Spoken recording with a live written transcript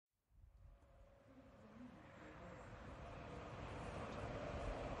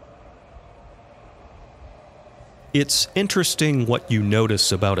It's interesting what you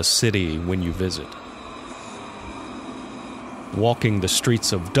notice about a city when you visit. Walking the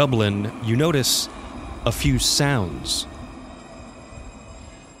streets of Dublin, you notice a few sounds.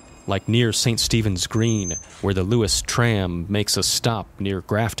 Like near St. Stephen's Green, where the Lewis tram makes a stop near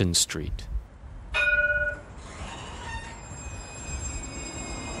Grafton Street.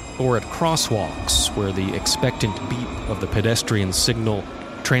 Or at crosswalks, where the expectant beep of the pedestrian signal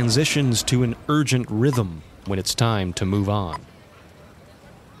transitions to an urgent rhythm when it's time to move on.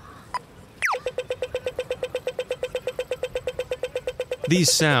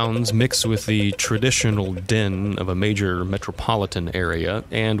 These sounds mix with the traditional din of a major metropolitan area,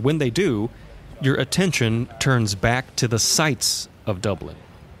 and when they do, your attention turns back to the sights of Dublin.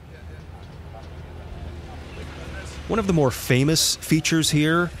 One of the more famous features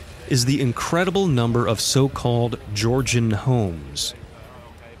here is the incredible number of so-called Georgian homes.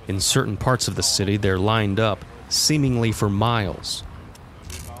 In certain parts of the city, they're lined up, seemingly for miles.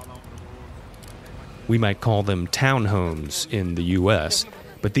 We might call them townhomes in the U.S.,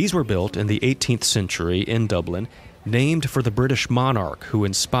 but these were built in the 18th century in Dublin, named for the British monarch who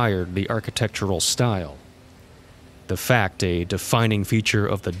inspired the architectural style. The fact a defining feature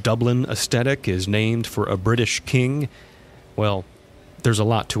of the Dublin aesthetic is named for a British king, well, there's a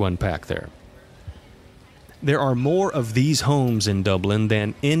lot to unpack there. There are more of these homes in Dublin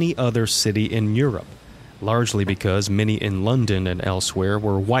than any other city in Europe, largely because many in London and elsewhere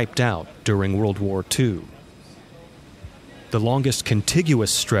were wiped out during World War II. The longest contiguous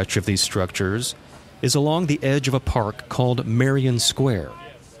stretch of these structures is along the edge of a park called Merrion Square.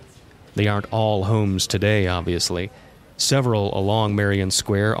 They aren't all homes today, obviously. Several along Merrion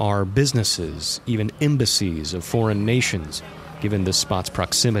Square are businesses, even embassies of foreign nations, given this spot's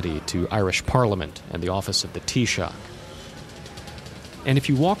proximity to Irish Parliament and the office of the Taoiseach. And if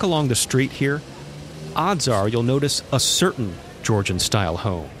you walk along the street here, odds are you'll notice a certain Georgian-style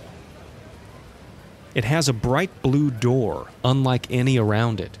home. It has a bright blue door, unlike any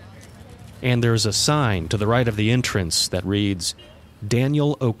around it. And there's a sign to the right of the entrance that reads,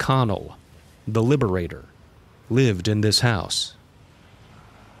 Daniel O'Connell, the Liberator, lived in this house.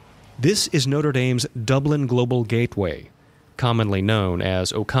 This is Notre Dame's Dublin Global Gateway, commonly known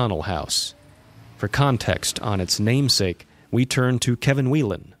as O'Connell House. For context on its namesake, we turn to Kevin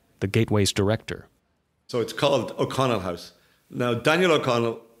Whelan, the Gateway's director. So it's called O'Connell House. Now, Daniel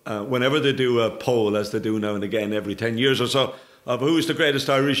O'Connell, whenever they do a poll, as they do now and again every 10 years or so, of who is the greatest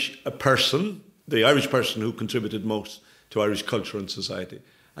Irish person, the Irish person who contributed most to Irish culture and society.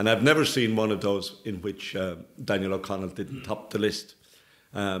 And I've never seen one of those in which Daniel O'Connell didn't top the list.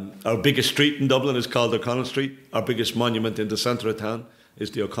 Our biggest street in Dublin is called O'Connell Street. Our biggest monument in the centre of town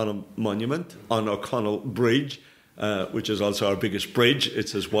is the O'Connell Monument on O'Connell Bridge, which is also our biggest bridge.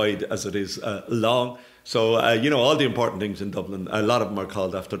 It's as wide as it is long. So, all the important things in Dublin, a lot of them are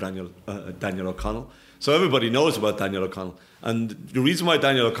called after Daniel O'Connell. So everybody knows about Daniel O'Connell. And the reason why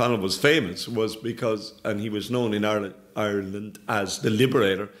Daniel O'Connell was famous was because, and he was known in Ireland as the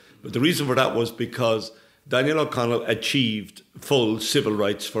Liberator, but the reason for that was because Daniel O'Connell achieved full civil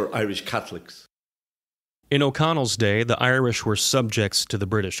rights for Irish Catholics. In O'Connell's day, the Irish were subjects to the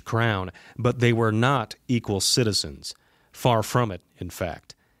British Crown, but they were not equal citizens. Far from it, in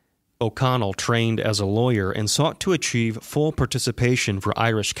fact. O'Connell trained as a lawyer and sought to achieve full participation for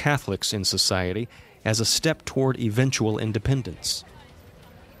Irish Catholics in society as a step toward eventual independence.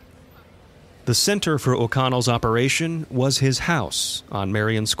 The center for O'Connell's operation was his house on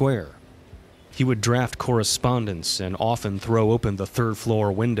Merrion Square. He would draft correspondence and often throw open the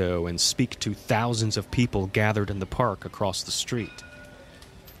third-floor window and speak to thousands of people gathered in the park across the street.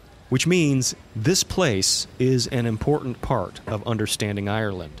 Which means this place is an important part of understanding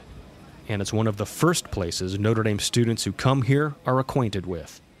Ireland, and it's one of the first places Notre Dame students who come here are acquainted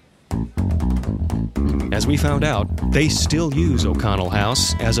with. As we found out, they still use O'Connell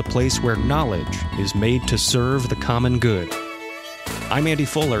House as a place where knowledge is made to serve the common good. I'm Andy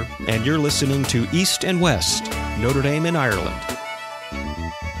Fuller, and you're listening to East and West, Notre Dame in Ireland.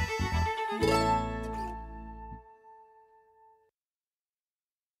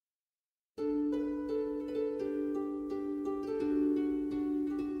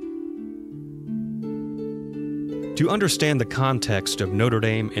 To understand the context of Notre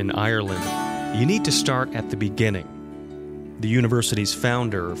Dame in Ireland, you need to start at the beginning. The university's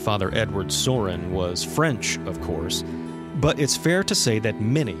founder, Father Edward Sorin, was French, of course, but it's fair to say that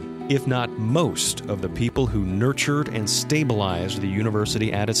many, if not most, of the people who nurtured and stabilized the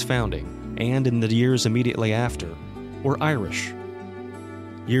university at its founding, and in the years immediately after, were Irish.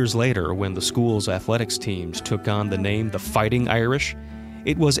 Years later, when the school's athletics teams took on the name the Fighting Irish,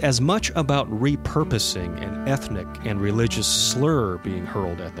 it was as much about repurposing an ethnic and religious slur being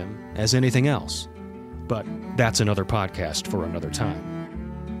hurled at them as anything else. But that's another podcast for another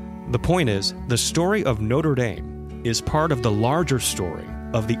time. The point is, the story of Notre Dame is part of the larger story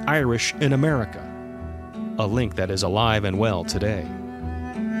of the Irish in America, a link that is alive and well today.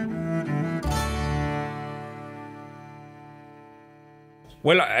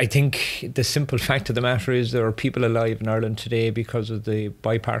 Well, I think the simple fact of the matter is there are people alive in Ireland today because of the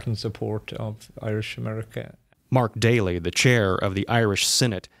bipartisan support of Irish America. Mark Daly, the chair of the Irish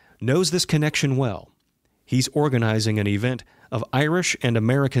Senate, knows this connection well. He's organizing an event of Irish and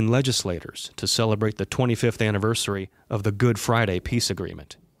American legislators to celebrate the 25th anniversary of the Good Friday Peace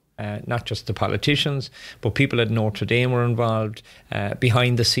Agreement. Not just the politicians, but people at Notre Dame were involved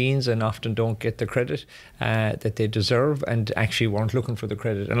behind the scenes and often don't get the credit that they deserve and actually weren't looking for the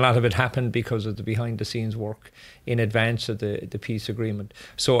credit. And a lot of it happened because of the behind the scenes work in advance of the peace agreement.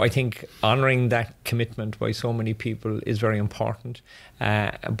 So I think honouring that commitment by so many people is very important.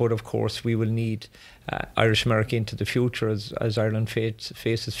 But of course we will need Irish America into the future as Ireland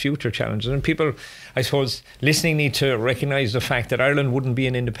faces future challenges. And people, I suppose, listening need to recognise the fact that Ireland wouldn't be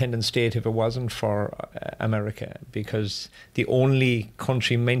an independent state if it wasn't for America, because the only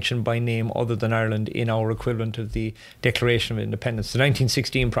country mentioned by name other than Ireland in our equivalent of the Declaration of Independence, the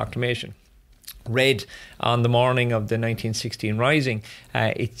 1916 Proclamation, read on the morning of the 1916 Rising,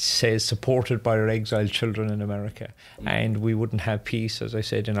 it says supported by our exiled children in America. And we wouldn't have peace, as I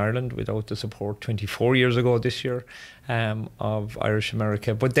said, in Ireland without the support 24 years ago this year of Irish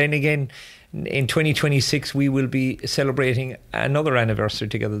America. But then again, in 2026 we will be celebrating another anniversary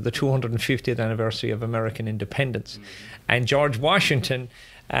together, the 250th anniversary of American independence. And George Washington,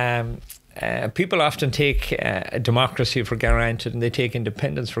 people often take democracy for granted, and they take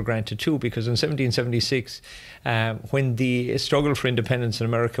independence for granted too, because in 1776, when the struggle for independence in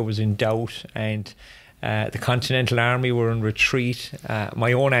America was in doubt and the Continental Army were in retreat,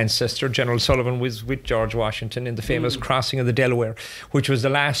 my own ancestor, General Sullivan, was with George Washington in the famous crossing of the Delaware, which was the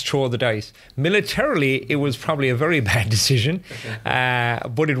last throw of the dice. Militarily, it was probably a very bad decision,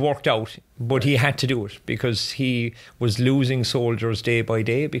 but it worked out. But he had to do it because he was losing soldiers day by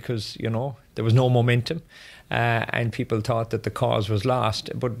day because, you know, there was no momentum. And people thought that the cause was lost.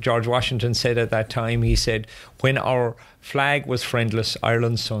 But George Washington said at that time, he said, when our flag was friendless,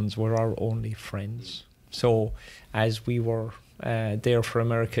 Ireland's sons were our only friends. So as we were there for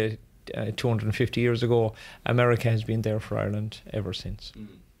America 250 years ago, America has been there for Ireland ever since.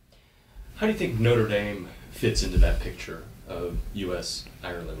 How do you think Notre Dame fits into that picture of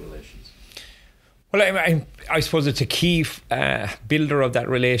U.S.-Ireland relations? Well, I suppose it's a key builder of that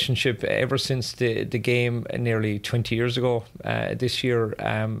relationship ever since the game nearly 20 years ago. This year,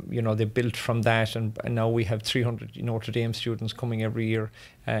 they built from that, and now we have 300 Notre Dame students coming every year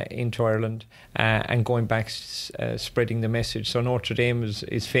into Ireland and going back spreading the message. So Notre Dame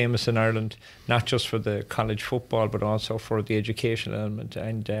is famous in Ireland, not just for the college football, but also for the educational element.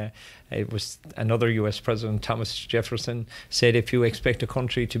 And it was another US President, Thomas Jefferson, said, if you expect a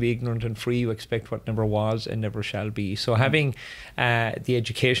country to be ignorant and free, you expect what never was and never shall be. So having the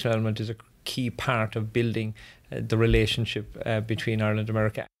educational element is a key part of building the relationship between Ireland and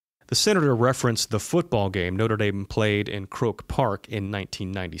America. The senator referenced the football game Notre Dame played in Croke Park in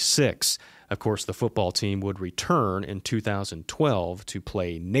 1996. Of course, the football team would return in 2012 to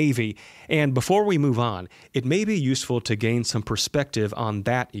play Navy. And before we move on, it may be useful to gain some perspective on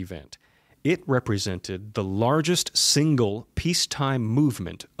that event. It represented the largest single peacetime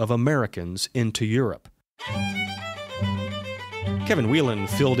movement of Americans into Europe. Kevin Whelan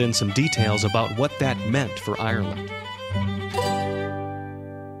filled in some details about what that meant for Ireland.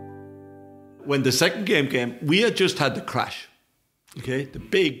 When the second game came, we had just had the crash, okay, the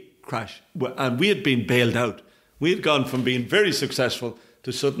big crash, and we had been bailed out. We had gone from being very successful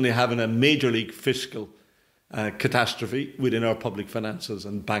to suddenly having a major league fiscal catastrophe within our public finances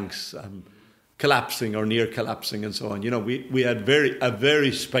and banks collapsing or near collapsing and so on. You know, we had a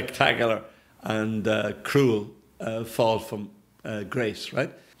very spectacular and cruel fall from grace,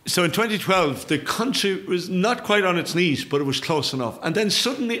 right? So in 2012, the country was not quite on its knees, but it was close enough. And then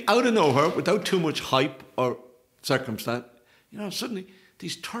suddenly, out of nowhere, without too much hype or circumstance, suddenly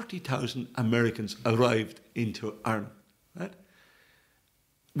these 30,000 Americans arrived into Ireland, right?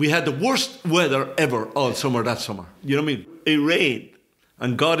 We had the worst weather ever all summer that summer. You know what I mean? It rained.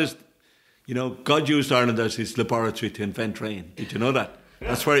 And God used Ireland as his laboratory to invent rain. Did you know that?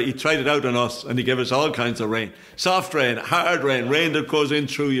 That's where he tried it out on us, and he gave us all kinds of rain. Soft rain, hard rain, rain that goes in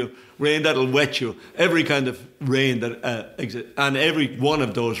through you, rain that'll wet you, every kind of rain that exists. And every one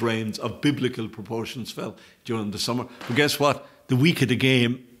of those rains of biblical proportions fell during the summer. But guess what? the week of the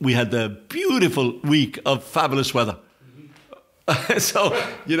game, we had the beautiful week of fabulous weather. So,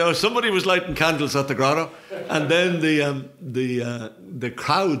 somebody was lighting candles at the grotto, and then the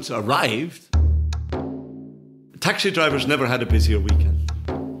crowds arrived. Taxi drivers never had a busier weekend.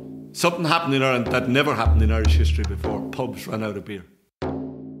 Something happened in Ireland that never happened in Irish history before. Pubs ran out of beer.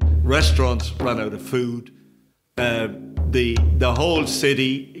 Restaurants ran out of food. The whole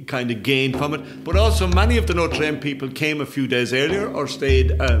city kind of gained from it. But also many of the Notre Dame people came a few days earlier or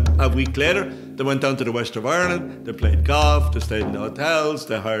stayed a week later. They went down to the west of Ireland. They played golf. They stayed in the hotels.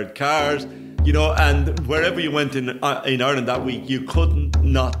 They hired cars. And wherever you went in Ireland that week, you couldn't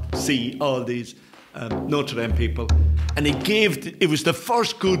not see all these Notre Dame people. And it was the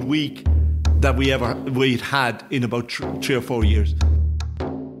first good week that we'd had in about 3 or 4 years.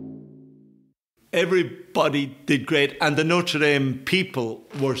 Everybody did great, and the Notre Dame people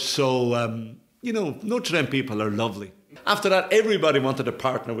were so, Notre Dame people are lovely. After that, everybody wanted to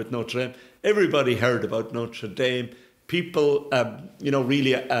partner with Notre Dame. Everybody heard about Notre Dame. People,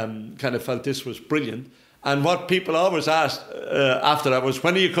 really kind of felt this was brilliant. And what people always asked after that was,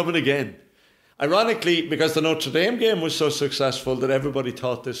 when are you coming again? Ironically, because the Notre Dame game was so successful that everybody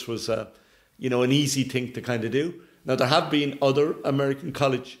thought this was, an easy thing to kind of do. Now, there have been other American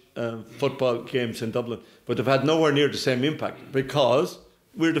college football games in Dublin, but they've had nowhere near the same impact because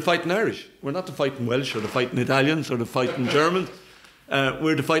we're the fighting Irish. We're not the fighting Welsh or the fighting Italians or the fighting Germans.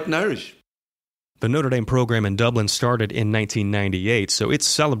 We're the fighting Irish. The Notre Dame program in Dublin started in 1998, so it's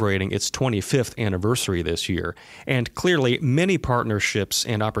celebrating its 25th anniversary this year. And clearly, many partnerships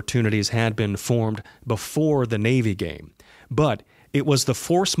and opportunities had been formed before the Navy game. But it was the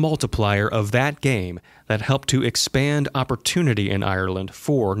force multiplier of that game that helped to expand opportunity in Ireland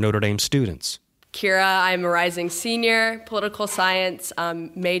for Notre Dame students. Kira, I'm a rising senior, political science,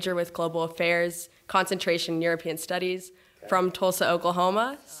 major with global affairs, concentration in European studies, from Tulsa,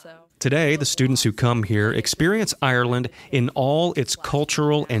 Oklahoma. Today, the students who come here experience Ireland in all its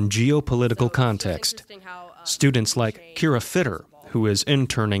cultural and geopolitical context. Students like Kira Fitter, who is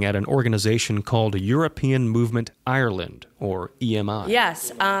interning at an organization called European Movement Ireland, or EMI.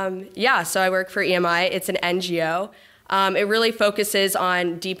 Yes. So I work for EMI. It's an NGO. It really focuses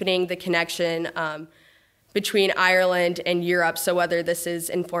on deepening the connection between Ireland and Europe. So whether this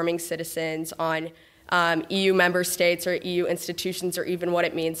is informing citizens on EU member states or EU institutions, or even what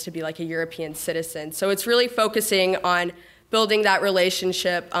it means to be like a European citizen. So it's really focusing on building that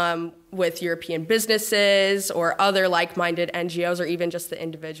relationship with European businesses or other like-minded NGOs, or even just the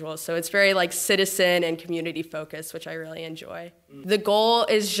individuals. So it's very like citizen and community focused, which I really enjoy. The goal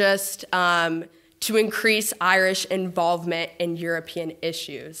is just to increase Irish involvement in European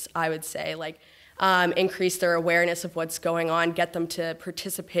issues, I would say, increase their awareness of what's going on, get them to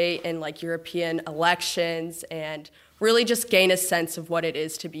participate in like European elections, and really just gain a sense of what it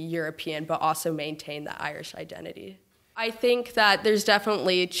is to be European, but also maintain the Irish identity. I think that there's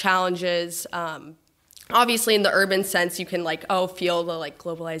definitely challenges. Obviously, in the urban sense, you can feel the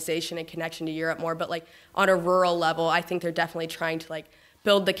globalization and connection to Europe more. But on a rural level, I think they're definitely trying to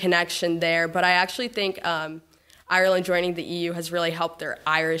build the connection there. But I actually think Ireland joining the EU has really helped their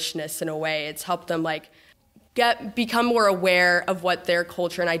Irishness in a way. It's helped them become more aware of what their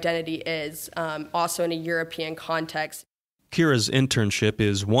culture and identity is, also in a European context. Kira's internship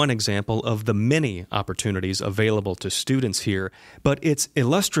is one example of the many opportunities available to students here, but it's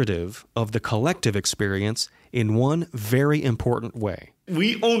illustrative of the collective experience in one very important way.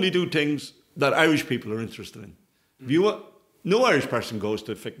 We only do things that Irish people are interested in. No Irish person goes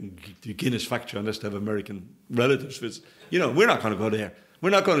to the Guinness factory unless they have American relatives visit. We're not going to go there. We're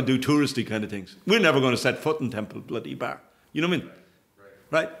not going to do touristy kind of things. We're never going to set foot in Temple bloody Bar. You know what I mean?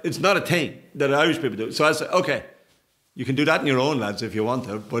 Right? It's not a thing that Irish people do. So I say, okay, you can do that in your own, lads, if you want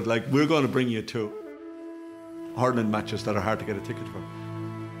to, but we're going to bring you to hurling matches that are hard to get a ticket for.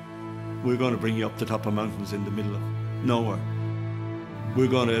 We're going to bring you up the top of mountains in the middle of nowhere. We're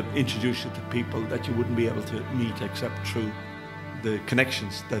going to introduce you to people that you wouldn't be able to meet except through the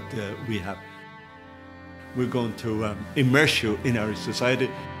connections that we have. We're going to immerse you in Irish society.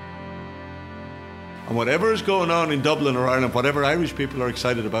 And whatever is going on in Dublin or Ireland, whatever Irish people are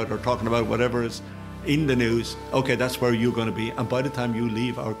excited about or talking about, whatever is in the news, okay, that's where you're going to be. And by the time you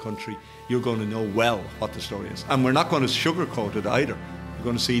leave our country, you're going to know well what the story is. And we're not going to sugarcoat it either. We're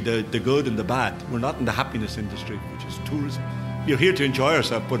going to see the good and the bad. We're not in the happiness industry, which is tourism. You're here to enjoy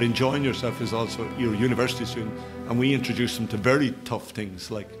yourself, but enjoying yourself is also, you're a university student, and we introduce them to very tough things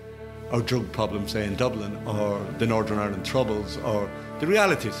like our drug problem, say, in Dublin, or the Northern Ireland Troubles, or the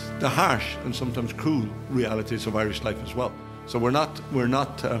realities, the harsh and sometimes cruel realities of Irish life as well. So we're not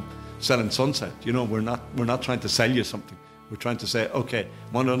selling sunset, we're not trying to sell you something. We're trying to say, okay,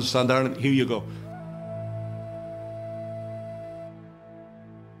 want to understand Ireland? Here you go.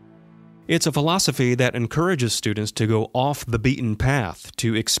 It's a philosophy that encourages students to go off the beaten path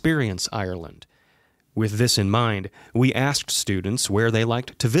to experience Ireland. With this in mind, we asked students where they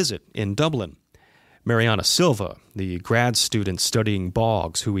liked to visit in Dublin. Mariana Silva, the grad student studying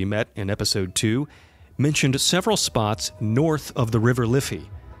bogs who we met in Episode 2, mentioned several spots north of the River Liffey,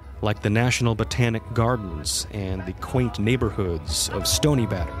 like the National Botanic Gardens and the quaint neighborhoods of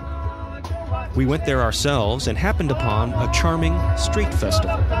Stoneybatter. We went there ourselves and happened upon a charming street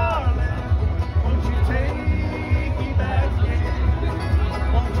festival.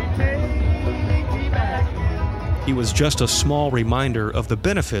 It was just a small reminder of the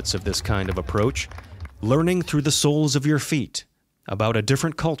benefits of this kind of approach, learning through the soles of your feet about a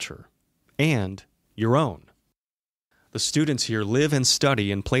different culture and your own. The students here live and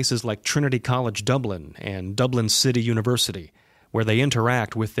study in places like Trinity College Dublin and Dublin City University, where they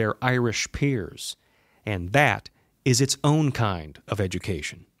interact with their Irish peers. And that is its own kind of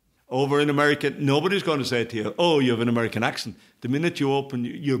education. Over in America, nobody's going to say to you, oh, you have an American accent. The minute you open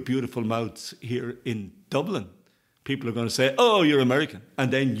your beautiful mouths here in Dublin, people are going to say, oh, you're American.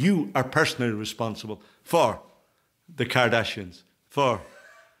 And then you are personally responsible for the Kardashians, for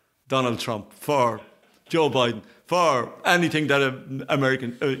Donald Trump, for Joe Biden, for anything that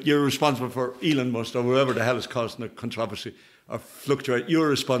American, you're responsible for Elon Musk or whoever the hell is causing a controversy or fluctuate. You're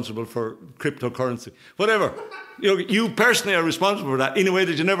responsible for cryptocurrency, whatever. You personally are responsible for that in a way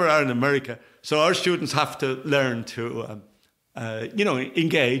that you never are in America. So our students have to learn to,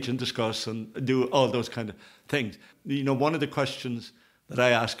 engage and discuss and do all those kind of things. One of the questions that I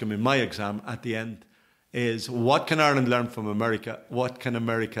ask them in my exam at the end is, what can Ireland learn from America? What can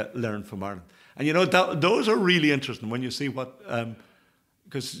America learn from Ireland? And those are really interesting when you see what,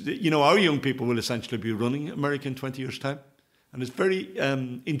 because our young people will essentially be running America in 20 years' time. And it's very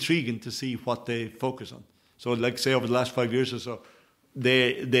intriguing to see what they focus on. So like say over the last 5 years or so,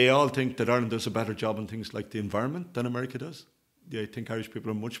 they all think that Ireland does a better job on things like the environment than America does. I think Irish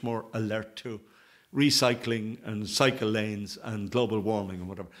people are much more alert to recycling and cycle lanes and global warming and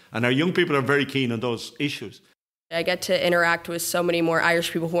whatever. And our young people are very keen on those issues. I get to interact with so many more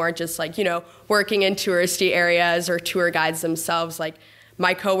Irish people who aren't just working in touristy areas or tour guides themselves. Like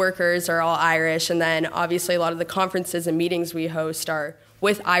my coworkers are all Irish, and then obviously a lot of the conferences and meetings we host are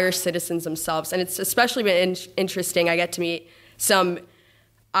with Irish citizens themselves. And it's especially been interesting. I get to meet some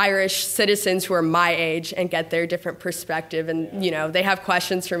Irish citizens who are my age and get their different perspective. And, they have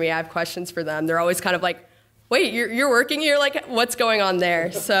questions for me. I have questions for them. They're always kind of like, wait, you're working here? Like, what's going on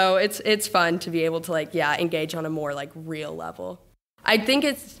there? So it's fun to be able to engage on a more real level. I think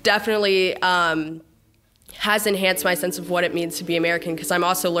it's definitely has enhanced my sense of what it means to be American, because I'm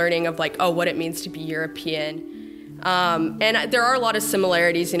also learning of what it means to be European. And there are a lot of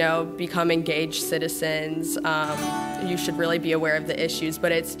similarities, become engaged citizens. You should really be aware of the issues,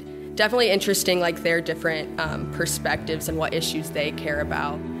 but it's definitely interesting, their different perspectives and what issues they care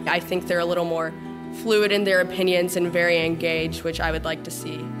about. I think they're a little more fluid in their opinions and very engaged, which I would like to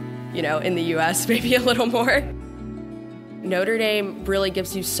see, in the U.S. maybe a little more. Notre Dame really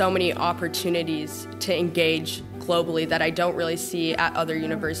gives you so many opportunities to engage globally that I don't really see at other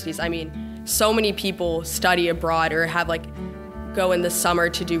universities. I mean, so many people study abroad or have go in the summer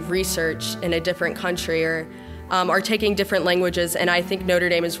to do research in a different country or are taking different languages. And I think Notre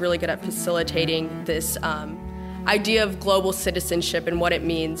Dame is really good at facilitating this idea of global citizenship and what it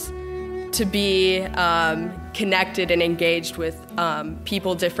means to be connected and engaged with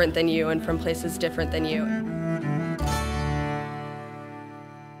people different than you and from places different than you.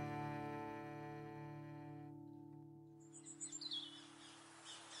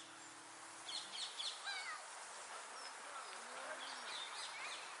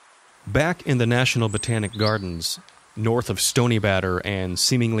 Back in the National Botanic Gardens, north of Stoneybatter and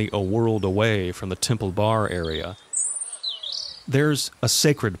seemingly a world away from the Temple Bar area, there's a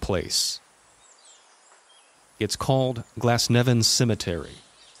sacred place. It's called Glasnevin Cemetery.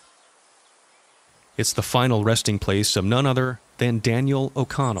 It's the final resting place of none other than Daniel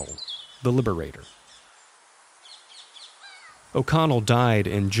O'Connell, the Liberator. O'Connell died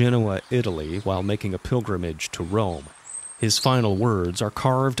in Genoa, Italy, while making a pilgrimage to Rome. His final words are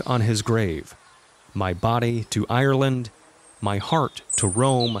carved on his grave: "My body to Ireland, my heart to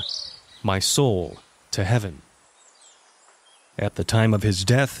Rome, my soul to heaven." At the time of his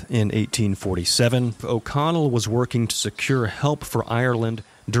death in 1847, O'Connell was working to secure help for Ireland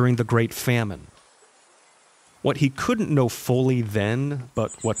during the Great Famine. What he couldn't know fully then,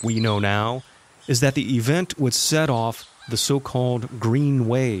 but what we know now, is that the event would set off the so-called Green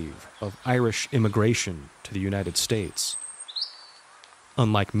Wave of Irish immigration to the United States.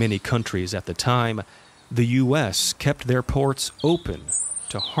 Unlike many countries at the time, the U.S. kept their ports open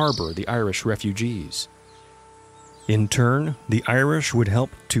to harbor the Irish refugees. In turn, the Irish would help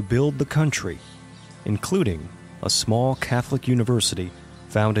to build the country, including a small Catholic university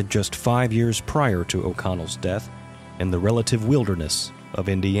founded just 5 years prior to O'Connell's death in the relative wilderness of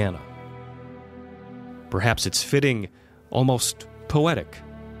Indiana. Perhaps it's fitting, almost poetic,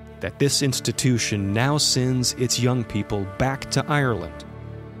 that this institution now sends its young people back to Ireland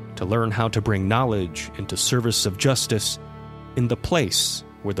to learn how to bring knowledge into service of justice in the place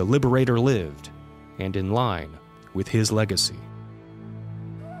where the Liberator lived and in line with his legacy.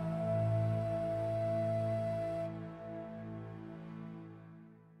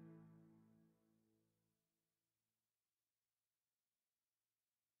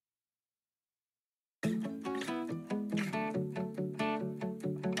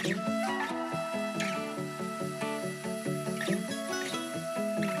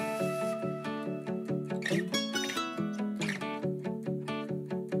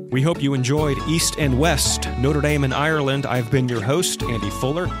 We hope you enjoyed East and West, Notre Dame in Ireland. I've been your host, Andy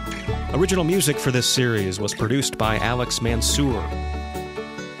Fuller. Original music for this series was produced by Alex Mansour.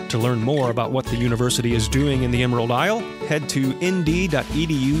 To learn more about what the university is doing in the Emerald Isle, head to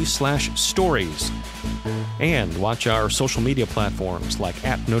nd.edu/stories. And watch our social media platforms like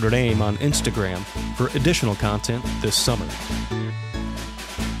 @Notre Dame on Instagram for additional content this summer.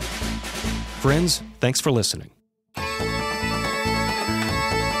 Friends, thanks for listening.